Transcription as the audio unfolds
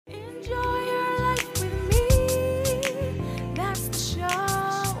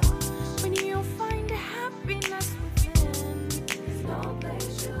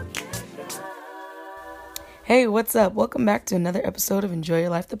Hey, what's up? Welcome back to another episode of Enjoy Your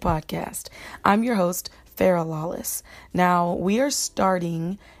Life, the podcast. I'm your host, Farrah Lawless. Now, we are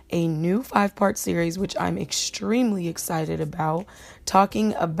starting a new 5-part series, which I'm extremely excited about,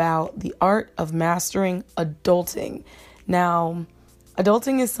 talking about the art of mastering adulting. Now,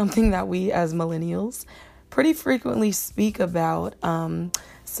 adulting is something that we as millennials pretty frequently speak about.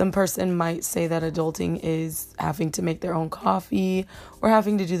 Some person might say that adulting is having to make their own coffee or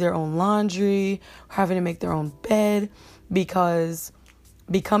having to do their own laundry or having to make their own bed, because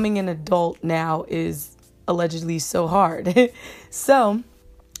becoming an adult now is allegedly so hard. So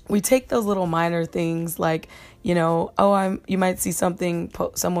we take those little minor things like, you might see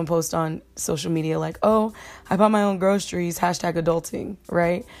someone post on social media like, oh, I bought my own groceries, #adulting,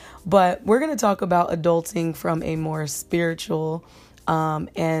 right? But we're going to talk about adulting from a more spiritual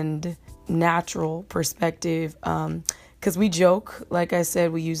and natural perspective, because we joke, like I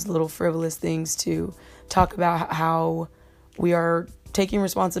said, we use little frivolous things to talk about how we are taking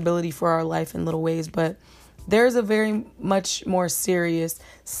responsibility for our life in little ways, but there's a very much more serious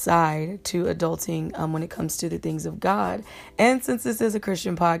side to adulting when it comes to the things of God. And since this is a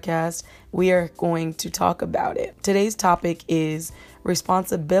Christian podcast, we are going to talk about it. Today's topic is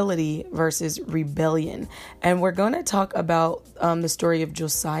responsibility versus rebellion. And we're going to talk about the story of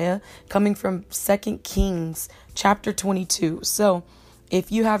Josiah coming from 2 Kings chapter 22. So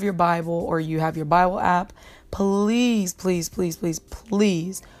if you have your Bible or you have your Bible app, please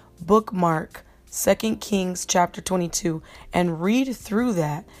bookmark 2 Kings chapter 22 and read through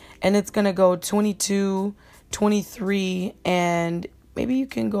that. And it's going to go 22, 23, and maybe you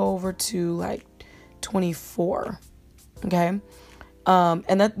can go over to like 24. Okay.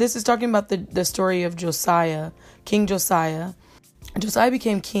 And this is talking about the story of Josiah, King Josiah. Josiah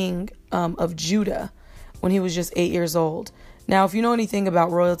became king of Judah when he was just 8 years old. Now, if you know anything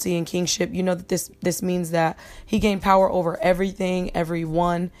about royalty and kingship, you know that this means that he gained power over everything,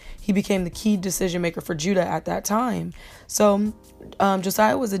 everyone. He became the key decision maker for Judah at that time. So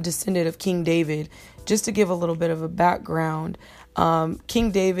Josiah was a descendant of King David. Just to give a little bit of a background,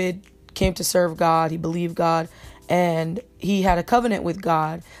 King David came to serve God. He believed God, and he had a covenant with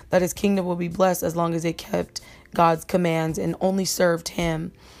God that his kingdom would be blessed as long as it kept God's commands and only served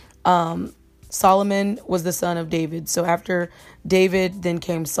him. Solomon was the son of David. So after David, then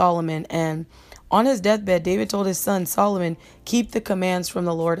came Solomon. And on his deathbed, David told his son Solomon, keep the commands from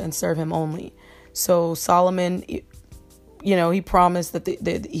the Lord and serve him only. So Solomon, he promised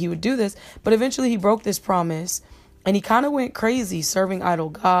that he would do this, but eventually he broke this promise. And he kind of went crazy, serving idol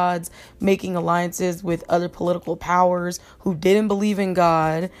gods, making alliances with other political powers who didn't believe in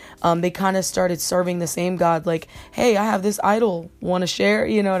God. They kind of started serving the same God, like, hey, I have this idol, want to share?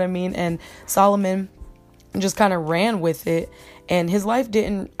 You know what I mean? And Solomon just kind of ran with it. And his life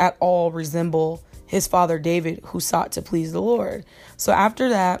didn't at all resemble his father David, who sought to please the Lord. So after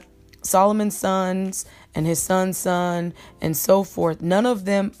that, Solomon's sons and his son's son and so forth, none of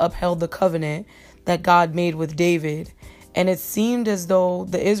them upheld the covenant that God made with David. And it seemed as though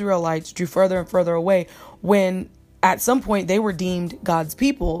the Israelites drew further and further away when at some point they were deemed God's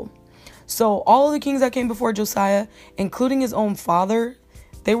people. So all of the kings that came before Josiah, including his own father,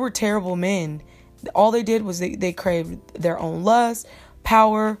 they were terrible men. All they did was they craved their own lust,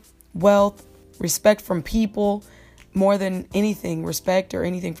 power, wealth, respect from people, more than anything, respect or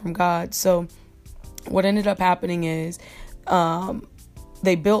anything from God. So what ended up happening is,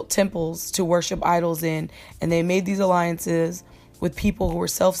 they built temples to worship idols in, and they made these alliances with people who were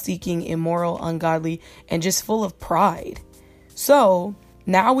self-seeking, immoral, ungodly, and just full of pride. So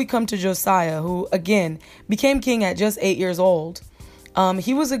now we come to Josiah, who again became king at just 8 years old.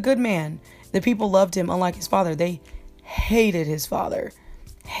 He was a good man. The people loved him, unlike his father. They hated his father,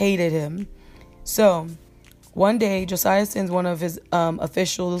 hated him. So one day Josiah sends one of his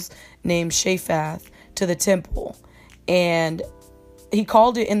officials named Shaphat to the temple, and he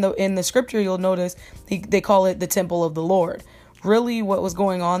called it in the scripture. You'll notice they call it the temple of the Lord. Really, what was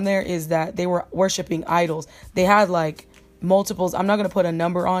going on there is that they were worshiping idols. They had like multiples. I'm not going to put a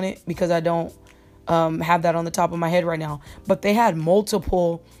number on it because I don't have that on the top of my head right now. But they had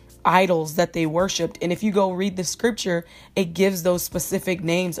multiple idols that they worshipped. And if you go read the scripture, it gives those specific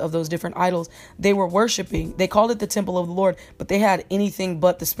names of those different idols they were worshiping. They called it the temple of the Lord, but they had anything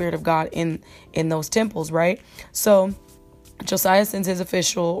but the Spirit of God in those temples, right? So Josiah sends his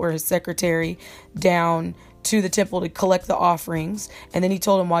official or his secretary down to the temple to collect the offerings. And then he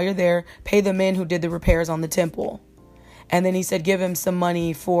told him, while you're there, pay the men who did the repairs on the temple. And then he said, give him some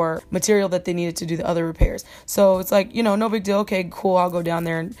money for material that they needed to do the other repairs. So it's like, no big deal. Okay, cool. I'll go down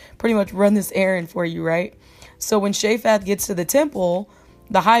there and pretty much run this errand for you, right? So when Shaphat gets to the temple,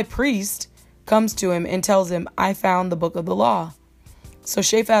 the high priest comes to him and tells him, I found the book of the law. So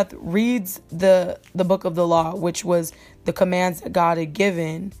Shaphat reads the book of the law, which was the commands that God had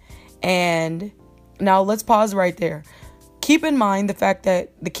given. And now let's pause right there. Keep in mind the fact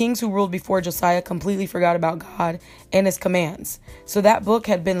that the kings who ruled before Josiah completely forgot about God and his commands. So that book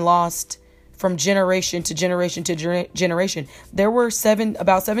had been lost from generation to generation to generation. There were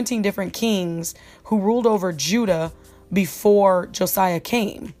about 17 different kings who ruled over Judah before Josiah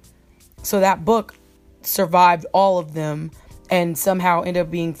came. So that book survived all of them and somehow ended up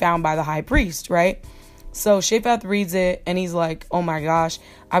being found by the high priest, right? So Shaphat reads it and he's like, oh my gosh,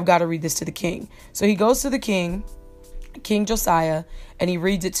 I've got to read this to the king. So he goes to the king, King Josiah, and he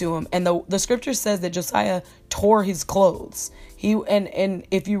reads it to him. And the scripture says that Josiah tore his clothes. And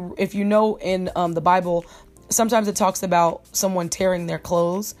if you know in the Bible, sometimes it talks about someone tearing their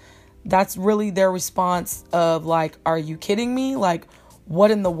clothes. That's really their response of like, are you kidding me? Like,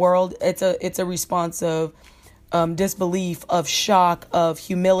 what in the world? It's a response of disbelief, of shock, of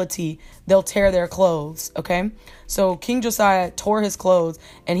humility. They'll tear their clothes. Okay. So King Josiah tore his clothes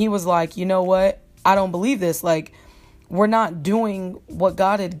and he was like, you know what? I don't believe this. Like, we're not doing what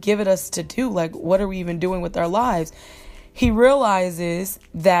God had given us to do. Like, what are we even doing with our lives? He realizes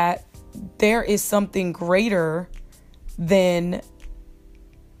that there is something greater than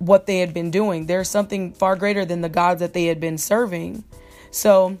what they had been doing. There's something far greater than the gods that they had been serving.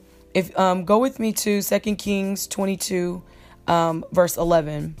 So if go with me to 2 Kings 22, verse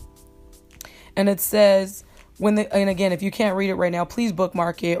 11. And it says, and again, if you can't read it right now, please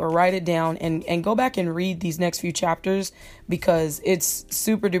bookmark it or write it down and go back and read these next few chapters because it's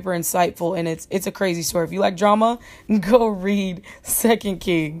super duper insightful and it's a crazy story. If you like drama, go read 2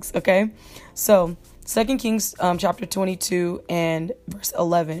 Kings, okay? So 2 Kings chapter 22 and verse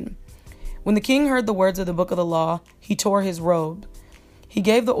 11. When the king heard the words of the book of the law, he tore his robe. He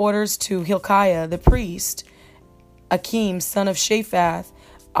gave the orders to Hilkiah the priest, Akim son of Shaphat,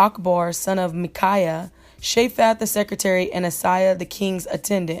 Akbor son of Micaiah, Shaphat the secretary, and Asaiah the king's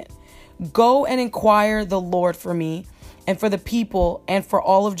attendant. Go and inquire the Lord for me and for the people and for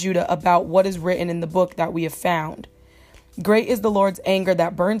all of Judah about what is written in the book that we have found. Great is the Lord's anger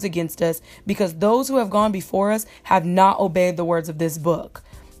that burns against us, because those who have gone before us have not obeyed the words of this book.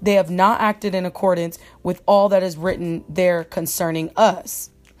 They have not acted in accordance with all that is written there concerning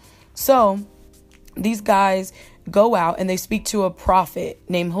us. So these guys go out and they speak to a prophet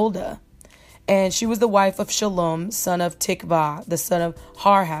named Huldah. And she was the wife of Shalom, son of Tikvah, the son of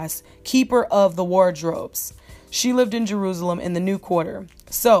Harhas, keeper of the wardrobes. She lived in Jerusalem in the new quarter.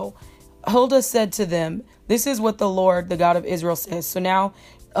 So Huldah said to them, this is what the Lord, the God of Israel, says. So now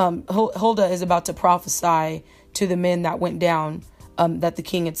Huldah is about to prophesy to the men that went down, that the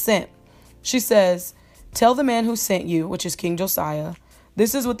king had sent. She says, tell the man who sent you, which is King Josiah,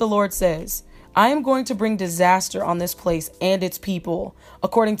 this is what the Lord says. I am going to bring disaster on this place and its people,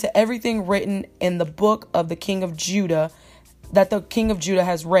 according to everything written in the book of the king of Judah, that the king of Judah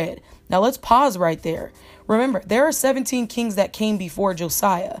has read. Now let's pause right there. Remember, there are 17 kings that came before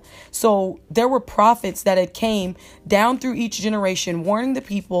Josiah. So there were prophets that had came down through each generation, warning the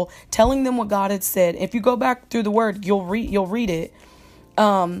people, telling them what God had said. If you go back through the word, you'll read it.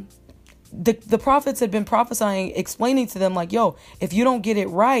 The prophets had been prophesying, explaining to them like, yo, if you don't get it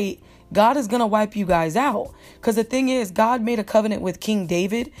right, God is going to wipe you guys out. Because the thing is, God made a covenant with King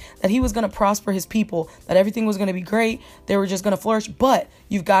David that he was going to prosper his people, that everything was going to be great. They were just going to flourish. But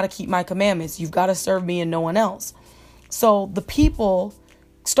you've got to keep my commandments. You've got to serve me and no one else. So the people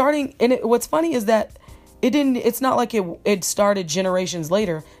what's funny is that it's not like it started generations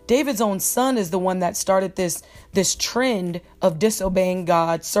later. David's own son is the one that started this trend of disobeying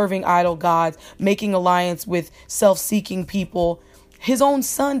God, serving idol gods, making alliance with self-seeking people. His own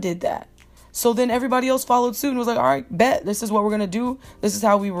son did that. So then everybody else followed suit and was like, all right, bet, this is what we're going to do. This is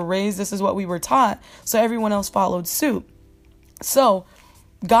how we were raised. This is what we were taught. So everyone else followed suit. So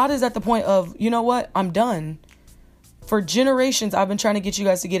God is at the point of, you know what? I'm done. For generations, I've been trying to get you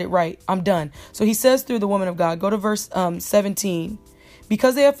guys to get it right. I'm done. So he says through the woman of God, go to verse 17.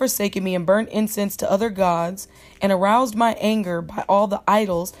 Because they have forsaken me and burnt incense to other gods and aroused my anger by all the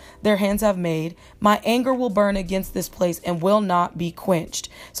idols their hands have made, my anger will burn against this place and will not be quenched.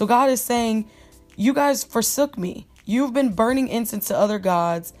 So God is saying, you guys forsook me. You've been burning incense to other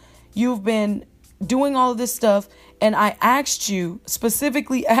gods. You've been doing all of this stuff. And I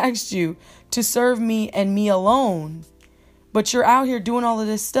specifically asked you to serve me and me alone. But you're out here doing all of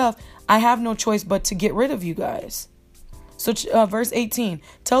this stuff. I have no choice but to get rid of you guys. So verse 18,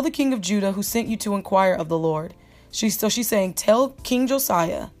 tell the king of Judah who sent you to inquire of the Lord. She's saying, tell King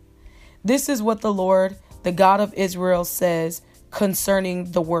Josiah, this is what the Lord, the God of Israel, says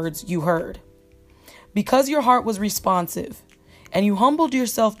concerning the words you heard. Because your heart was responsive and you humbled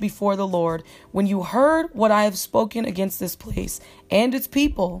yourself before the Lord, when you heard what I have spoken against this place and its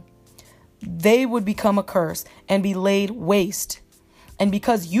people, they would become a curse and be laid waste. And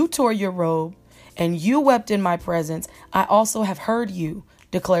because you tore your robe and you wept in my presence, I also have heard you,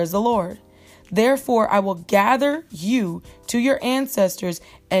 declares the Lord. Therefore, I will gather you to your ancestors,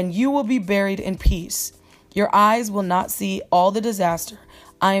 and you will be buried in peace. Your eyes will not see all the disaster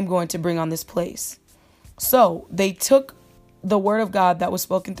I am going to bring on this place. So they took the word of God that was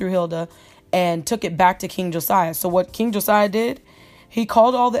spoken through Hilda and took it back to King Josiah. So what King Josiah did, he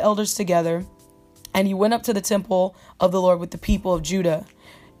called all the elders together and he went up to the temple of the Lord with the people of Judah.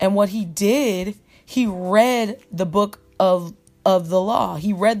 And what he did, he read the book of the law.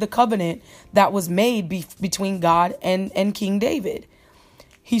 He read the covenant that was made between God and King David.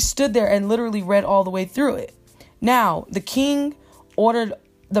 He stood there and literally read all the way through it. Now, the king ordered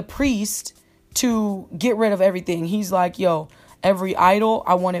the priest to get rid of everything. He's like, yo, every idol,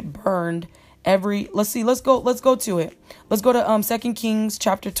 I want it burned. Let's go to it. Let's go to 2 Kings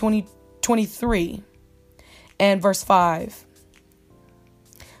chapter 23 and verse 5.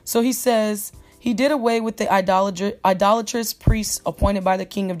 So he says, he did away with the idolatrous priests appointed by the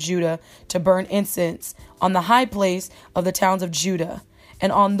king of Judah to burn incense on the high place of the towns of Judah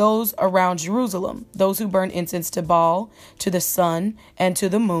and on those around Jerusalem, those who burn incense to Baal, to the sun, and to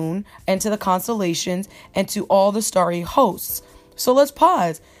the moon, and to the constellations, and to all the starry hosts. So let's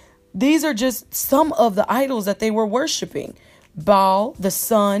pause. These are just some of the idols that they were worshiping. Baal, the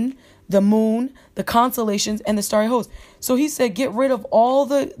sun, the moon, the constellations, and the starry hosts. So he said, get rid of all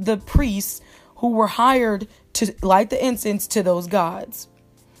the priests who were hired to light the incense to those gods.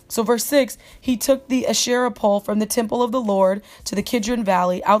 So verse 6, he took the Asherah pole from the temple of the Lord to the Kidron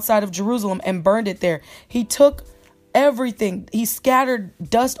Valley outside of Jerusalem and burned it there. He took everything. He scattered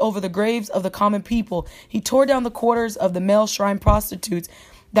dust over the graves of the common people. He tore down the quarters of the male shrine prostitutes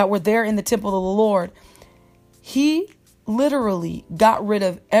that were there in the temple of the Lord. He literally got rid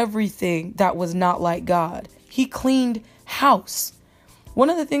of everything that was not like God. He cleaned house. One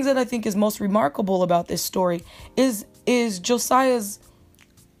of the things that I think is most remarkable about this story is Josiah's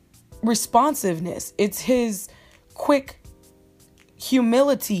responsiveness. It's his quick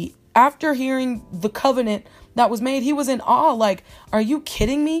humility. After hearing the covenant that was made, he was in awe. Like, are you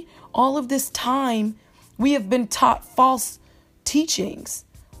kidding me? All of this time, we have been taught false teachings.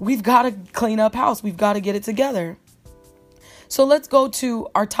 We've got to clean up house. We've got to get it together. So let's go to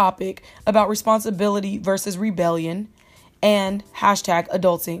our topic about responsibility versus rebellion and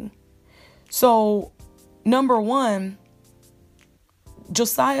 #adulting. So number one,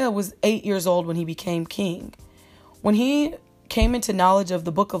 Josiah was 8 years old when he became king. When he came into knowledge of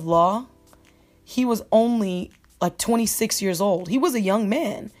the book of law, he was only like 26 years old. He was a young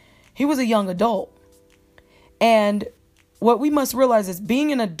man. He was a young adult. And what we must realize is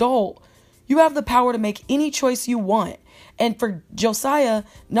being an adult, you have the power to make any choice you want. And for Josiah,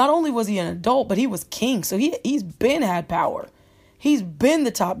 not only was he an adult, but he was king. So he's been had power. He's been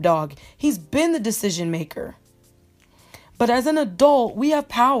the top dog. He's been the decision maker. But as an adult, we have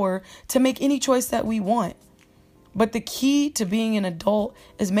power to make any choice that we want. But the key to being an adult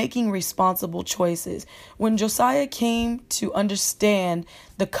is making responsible choices. When Josiah came to understand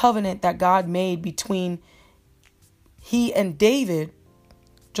the covenant that God made between he and David,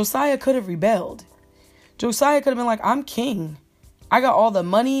 Josiah could have rebelled. Josiah could have been like, I'm king. I got all the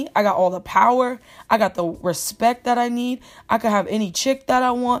money. I got all the power. I got the respect that I need. I could have any chick that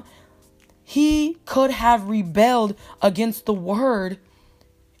I want. He could have rebelled against the word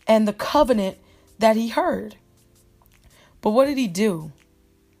and the covenant that he heard. But what did he do?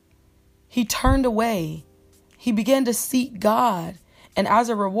 He turned away. He began to seek God. And as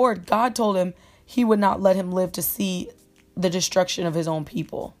a reward, God told him he would not let him live to see the destruction of his own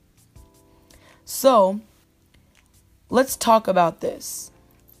people. So let's talk about this.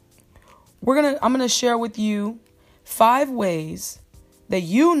 I'm going to share with you 5 ways that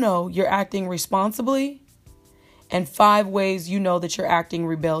you know you're acting responsibly and 5 ways you know that you're acting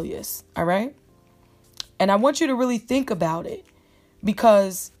rebellious. All right? And I want you to really think about it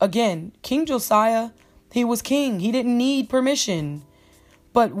because, again, King Josiah, he was king. He didn't need permission.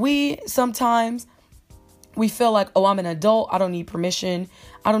 But we feel like, oh, I'm an adult. I don't need permission.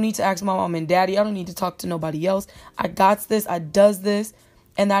 I don't need to ask my mom and daddy. I don't need to talk to nobody else. I got this. I does this.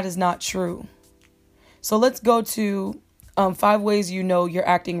 And that is not true. So let's go to 5 ways you know you're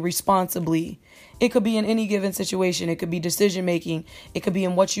acting responsibly. It could be in any given situation. It could be decision making. It could be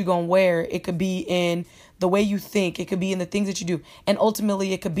in what you're going to wear. It could be in the way you think. It could be in the things that you do. And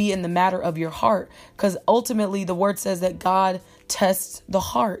ultimately, it could be in the matter of your heart. Because ultimately, the word says that God tests the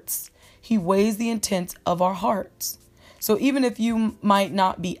hearts. He weighs the intent of our hearts. So even if you might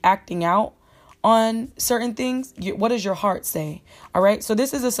not be acting out on certain things, what does your heart say? All right. So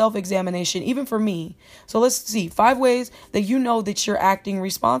this is a self-examination, even for me. So let's see 5 ways that you know that you're acting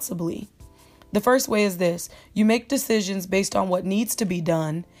responsibly. The first way is this: you make decisions based on what needs to be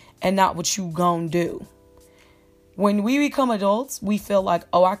done and not what you gonna do. When we become adults, we feel like,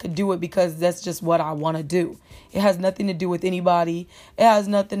 oh, I could do it because that's just what I want to do. It has nothing to do with anybody. It has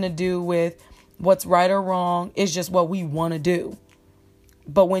nothing to do with what's right or wrong. It's just what we want to do.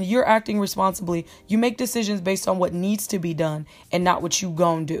 But when you're acting responsibly, you make decisions based on what needs to be done and not what you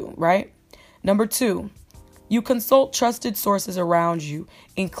gonna do, right? Number 2, you consult trusted sources around you,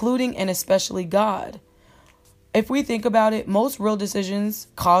 including and especially God. If we think about it, most real decisions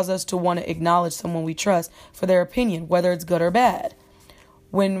cause us to want to acknowledge someone we trust for their opinion, whether it's good or bad.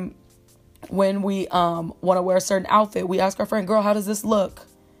 When we want to wear a certain outfit, we ask our friend, girl, how does this look?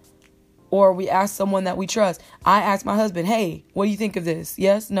 Or we ask someone that we trust. I ask my husband, hey, what do you think of this?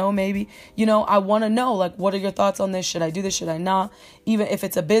 Yes, no, maybe. I want to know, like, what are your thoughts on this? Should I do this? Should I not? Even if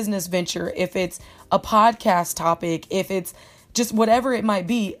it's a business venture, if it's a podcast topic, if it's just whatever it might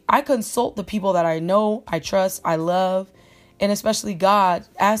be, I consult the people that I know, I trust, I love, and especially God,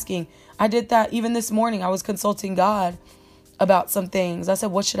 asking. I did that even this morning. I was consulting God about some things. I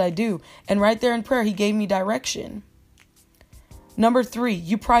said, what should I do? And right there in prayer, he gave me direction. Number 3,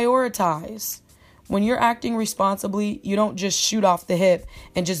 you prioritize. When you're acting responsibly, you don't just shoot off the hip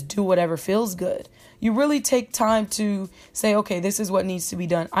and just do whatever feels good. You really take time to say, okay, this is what needs to be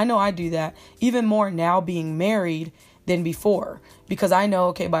done. I know I do that even more now being married than before, because I know,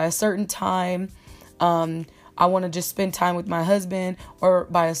 okay, by a certain time, I want to just spend time with my husband, or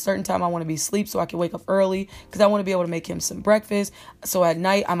by a certain time I want to be asleep so I can wake up early because I want to be able to make him some breakfast. So at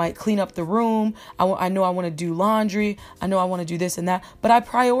night I might clean up the room. I know I want to do laundry. I know I want to do this and that, but I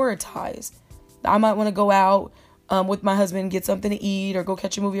prioritize. I might want to go out with my husband, get something to eat or go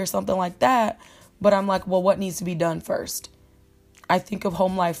catch a movie or something like that. But I'm like, well, what needs to be done first? I think of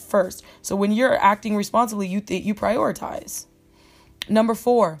home life first. So when you're acting responsibly, you prioritize. Number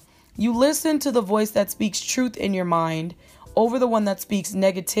 4, you listen to the voice that speaks truth in your mind over the one that speaks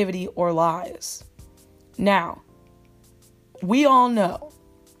negativity or lies. Now, we all know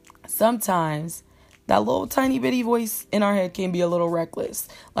sometimes that little tiny bitty voice in our head can be a little reckless.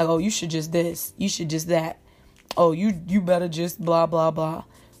 Like, oh, you should just this. You should just that. Oh, you better just blah, blah, blah.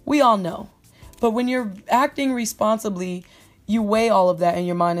 We all know. But when you're acting responsibly, you weigh all of that in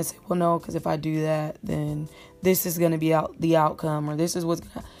your mind and say, well, no, because if I do that, then this is going to be the outcome, or this is what's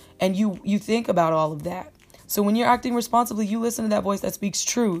going to. And you think about all of that. So when you're acting responsibly, you listen to that voice that speaks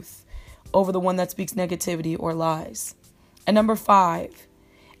truth over the one that speaks negativity or lies. And number 5,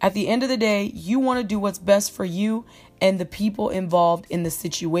 at the end of the day, you want to do what's best for you and the people involved in the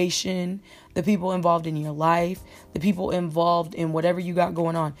situation, the people involved in your life, the people involved in whatever you got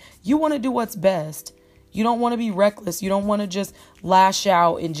going on. You want to do what's best. You don't want to be reckless. You don't want to just lash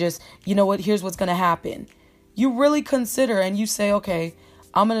out and just, you know what, here's what's going to happen. You really consider and you say, okay,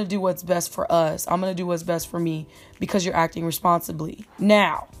 I'm going to do what's best for us. I'm going to do what's best for me because you're acting responsibly.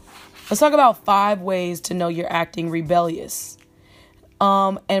 Now, let's talk about 5 ways to know you're acting rebellious.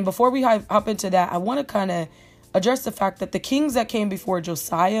 And before we hop into that, I want to kind of address the fact that the kings that came before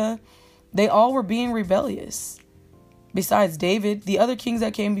Josiah, they all were being rebellious. Besides David, the other kings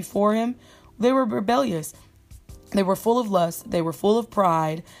that came before him, they were rebellious. They were full of lust. They were full of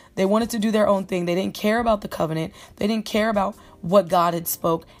pride. They wanted to do their own thing. They didn't care about the covenant. They didn't care about what God had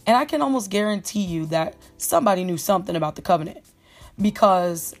spoke. And I can almost guarantee you that somebody knew something about the covenant.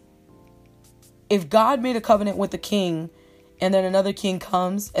 Because if God made a covenant with a king, and then another king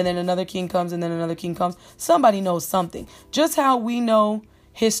comes, and then another king comes, and then another king comes, somebody knows something. Just how we know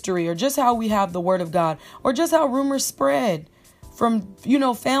history, or just how we have the word of God, or just how rumors spread from,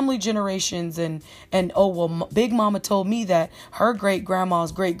 family generations and oh, well, Big Mama told me that her great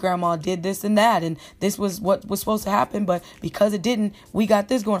grandma's great grandma did this and that, and this was what was supposed to happen, but because it didn't, we got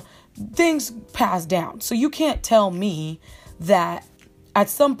this going. Things passed down. So you can't tell me that at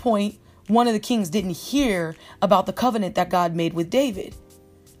some point one of the kings didn't hear about the covenant that God made with David.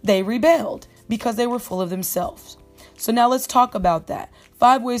 They rebelled because they were full of themselves. So now let's talk about that.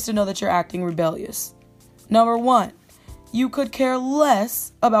 5 ways to know that you're acting rebellious. Number 1, you could care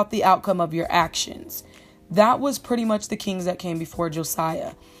less about the outcome of your actions. That was pretty much the kings that came before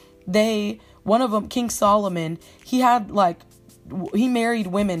Josiah. One of them, King Solomon, he married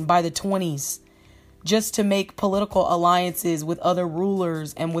women by the 20s just to make political alliances with other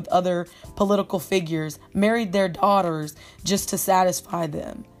rulers and with other political figures, married their daughters just to satisfy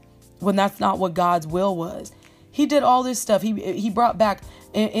them, when that's not what God's will was. He did all this stuff. He brought back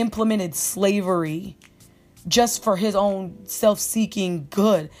and implemented slavery just for his own self-seeking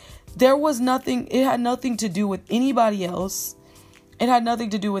good. There was nothing, it had nothing to do with anybody else. It had nothing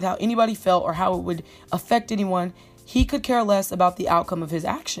to do with how anybody felt or how it would affect anyone. He could care less about the outcome of his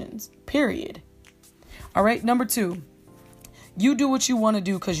actions, period. All right, number 2, you do what you want to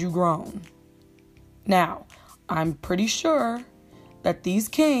do because you grown. Now, I'm pretty sure that these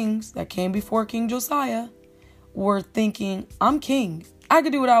kings that came before King Josiah were thinking, I'm king. I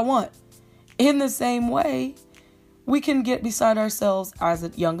can do what I want. In the same way, we can get beside ourselves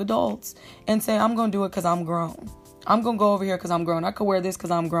as young adults and say, I'm going to do it because I'm grown. I'm going to go over here because I'm grown. I could wear this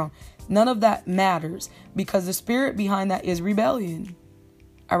because I'm grown. None of that matters because the spirit behind that is rebellion.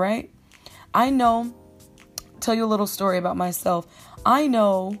 All right? I know, tell you a little story about myself. I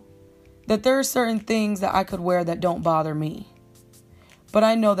know that there are certain things that I could wear that don't bother me. But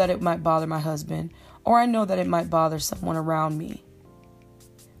I know that it might bother my husband, or I know that it might bother someone around me.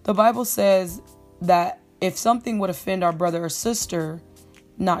 The Bible says that if something would offend our brother or sister,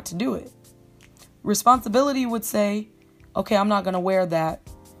 not to do it. Responsibility would say, okay, I'm not going to wear that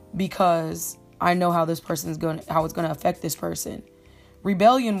because I know how how it's going to affect this person.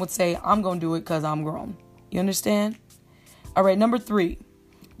 Rebellion would say, I'm going to do it because I'm grown. You understand? All right, number 3,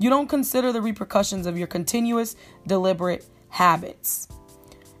 you don't consider the repercussions of your continuous, deliberate habits.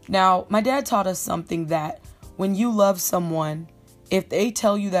 Now, my dad taught us something that when you love someone, if they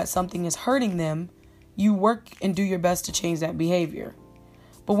tell you that something is hurting them, you work and do your best to change that behavior.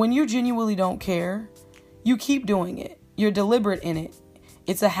 But when you genuinely don't care, you keep doing it. You're deliberate in it.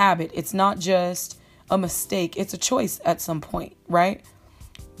 It's a habit. It's not just a mistake. It's a choice at some point, right?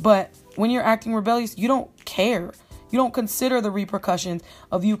 But when you're acting rebellious, you don't care. You don't consider the repercussions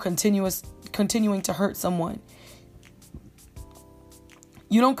of you continuing to hurt someone.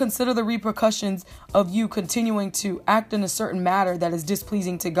 You don't consider the repercussions of you continuing to act in a certain manner that is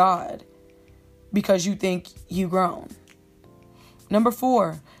displeasing to God because you think you grown. Number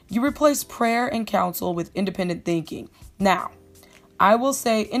 4, you replace prayer and counsel with independent thinking. Now, I will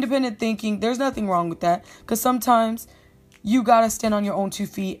say independent thinking, there's nothing wrong with that because sometimes you got to stand on your own 2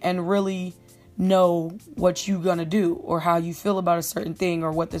 feet and really know what you're going to do or how you feel about a certain thing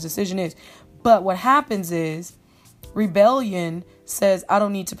or what the decision is. But what happens is rebellion says, I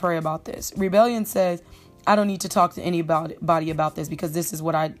don't need to pray about this. Rebellion says, I don't need to talk to anybody about this because this is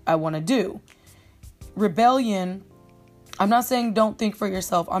what I want to do. Rebellion, I'm not saying don't think for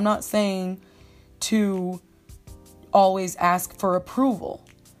yourself. I'm not saying to always ask for approval.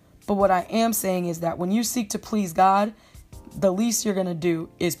 But what I am saying is that when you seek to please God, the least you're going to do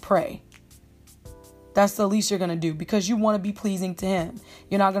is pray. That's the least you're going to do because you want to be pleasing to Him.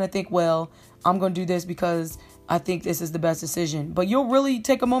 You're not going to think, well, I'm going to do this because I think this is the best decision. But you'll really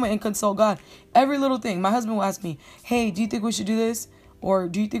take a moment and consult God. Every little thing. My husband will ask me, hey, do you think we should do this? Or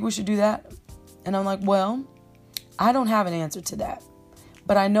do you think we should do that? And I'm like, well, I don't have an answer to that,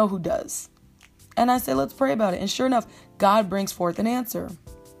 but I know who does. And I say, let's pray about it. And sure enough, God brings forth an answer.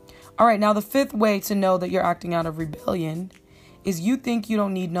 All right, now the 5th way to know that you're acting out of rebellion is you think you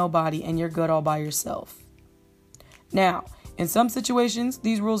don't need nobody and you're good all by yourself. Now, in some situations,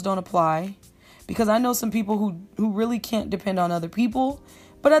 these rules don't apply because I know some people who really can't depend on other people.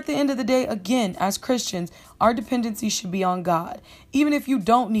 But at the end of the day, again, as Christians, our dependency should be on God. Even if you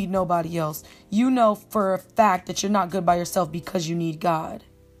don't need nobody else, you know for a fact that you're not good by yourself because you need God.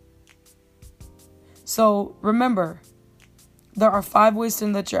 So remember, there are 5 ways to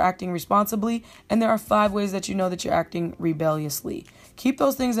know that you're acting responsibly, and there are 5 ways that you know that you're acting rebelliously. Keep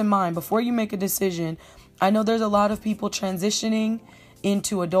those things in mind before you make a decision. I know there's a lot of people transitioning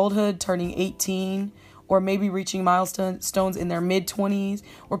into adulthood, turning 18, or maybe reaching milestones in their mid-20s,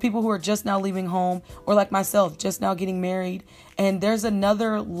 or people who are just now leaving home, or like myself, just now getting married. And there's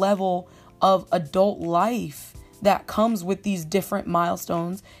another level of adult life that comes with these different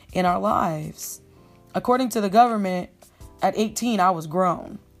milestones in our lives. According to the government, at 18, I was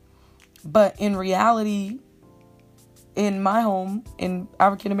grown. But in reality, in my home, in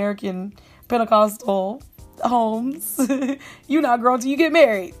African-American Pentecostal homes, you're not grown till you get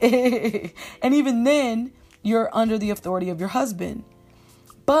married. And even then, you're under the authority of your husband.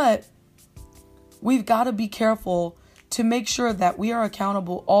 But we've got to be careful to make sure that we are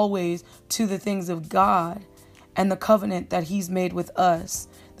accountable always to the things of God and the covenant that He's made with us,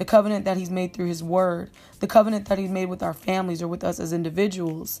 the covenant that He's made through His word, the covenant that He's made with our families or with us as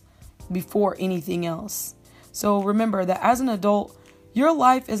individuals before anything else. So remember that as an adult, your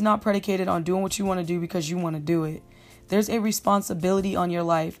life is not predicated on doing what you want to do because you want to do it. There's a responsibility on your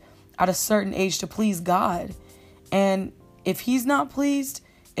life at a certain age to please God. And if He's not pleased,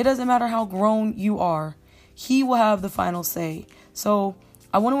 it doesn't matter how grown you are. He will have the final say. So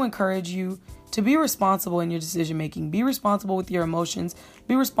I want to encourage you to be responsible in your decision making. Be responsible with your emotions.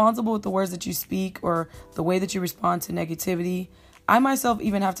 Be responsible with the words that you speak or the way that you respond to negativity. I myself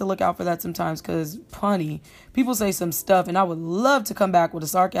even have to look out for that sometimes because, honey, people say some stuff and I would love to come back with a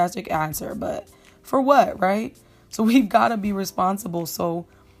sarcastic answer, but for what, right? So we've got to be responsible. So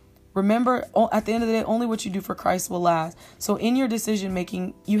remember, at the end of the day, only what you do for Christ will last. So in your decision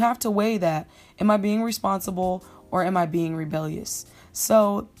making, you have to weigh that. Am I being responsible or am I being rebellious?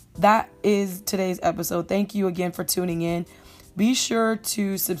 So that is today's episode. Thank you again for tuning in. Be sure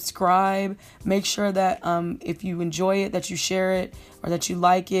to subscribe. Make sure that if you enjoy it, that you share it or that you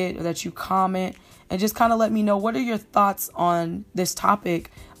like it or that you comment and just kind of let me know what are your thoughts on this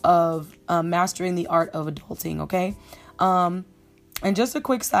topic of mastering the art of adulting, okay? And just a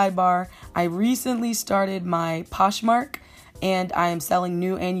quick sidebar, I recently started my Poshmark and I am selling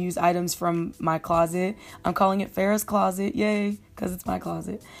new and used items from my closet. I'm calling it Farrah's Closet, yay, because it's my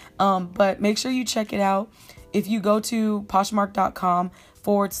closet. But make sure you check it out. If you go to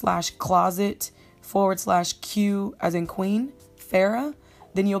poshmark.com/closet/Q as in Queen, Farrah,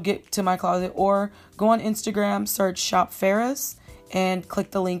 then you'll get to my closet, or go on Instagram, search Shop Farrah's and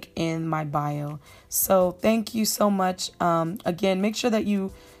click the link in my bio. So thank you so much. Again, make sure that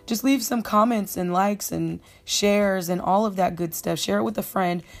you just leave some comments and likes and shares and all of that good stuff. Share it with a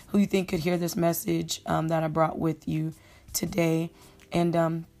friend who you think could hear this message that I brought with you today.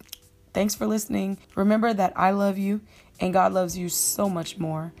 And thanks for listening. Remember that I love you and God loves you so much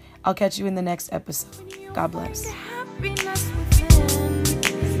more. I'll catch you in the next episode. God bless.